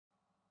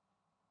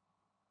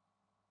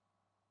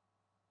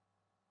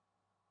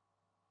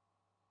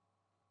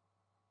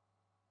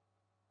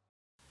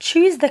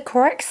Choose the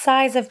correct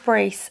size of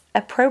brace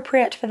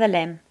appropriate for the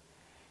limb.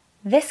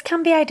 This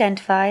can be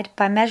identified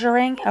by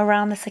measuring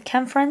around the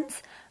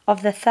circumference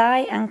of the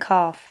thigh and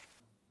calf.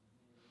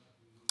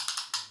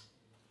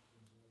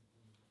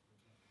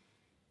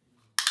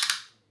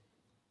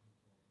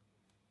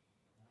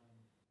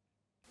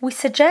 We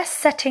suggest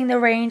setting the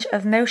range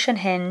of motion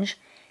hinge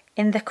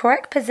in the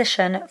correct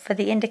position for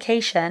the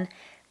indication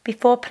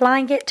before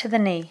applying it to the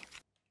knee.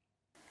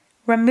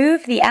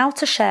 Remove the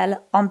outer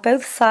shell on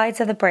both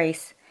sides of the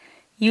brace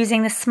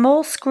using the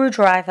small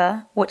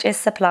screwdriver which is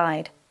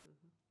supplied.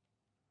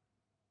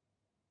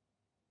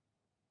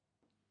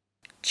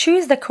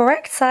 Choose the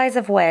correct size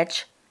of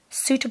wedge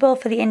suitable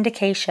for the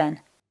indication.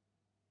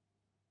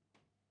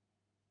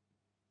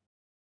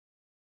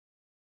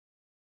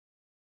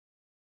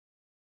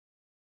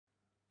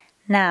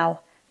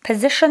 Now,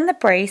 position the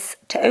brace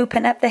to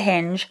open up the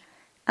hinge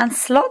and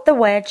slot the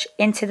wedge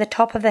into the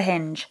top of the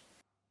hinge.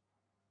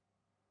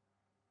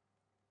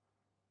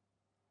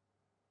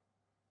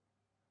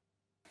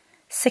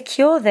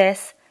 Secure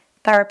this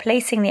by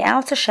replacing the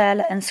outer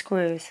shell and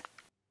screws.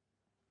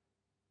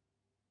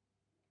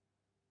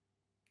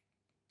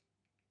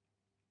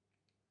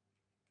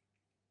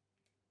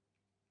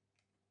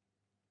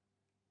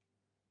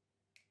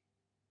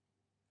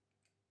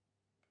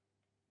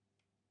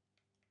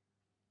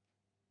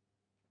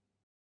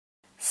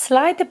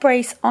 Slide the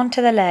brace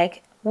onto the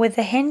leg with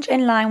the hinge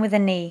in line with the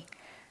knee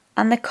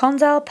and the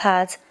condyle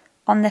pads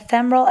on the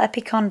femoral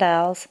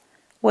epicondyles,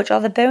 which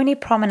are the bony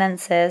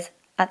prominences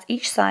at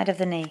each side of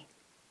the knee.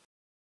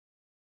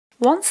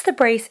 Once the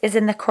brace is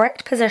in the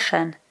correct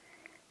position,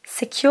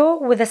 secure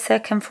with the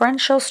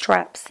circumferential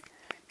straps,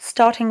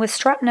 starting with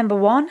strap number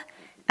 1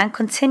 and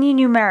continue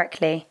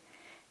numerically.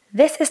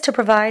 This is to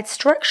provide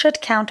structured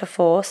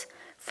counterforce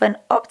for an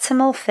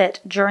optimal fit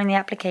during the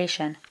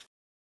application.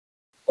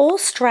 All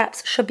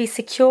straps should be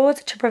secured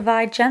to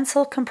provide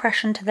gentle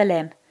compression to the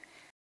limb.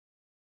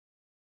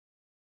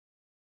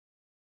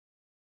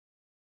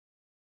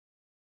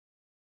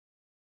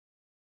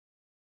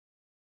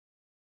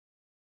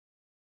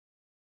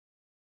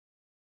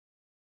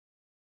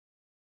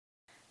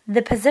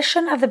 The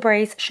position of the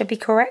brace should be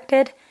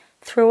corrected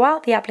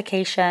throughout the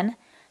application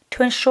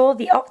to ensure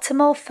the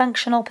optimal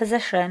functional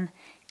position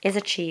is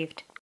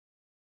achieved.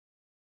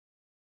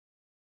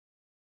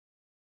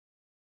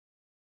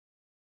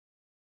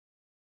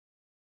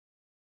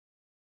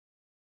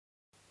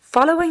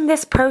 Following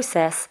this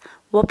process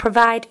will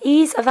provide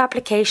ease of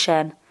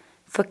application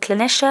for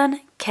clinician,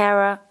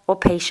 carer, or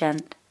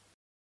patient.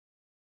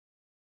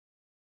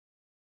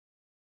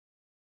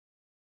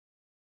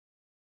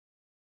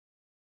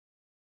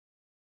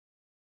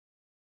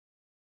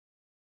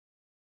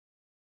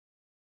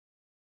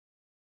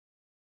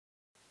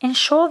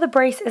 Ensure the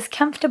brace is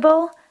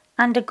comfortable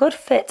and a good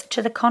fit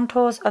to the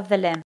contours of the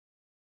limb.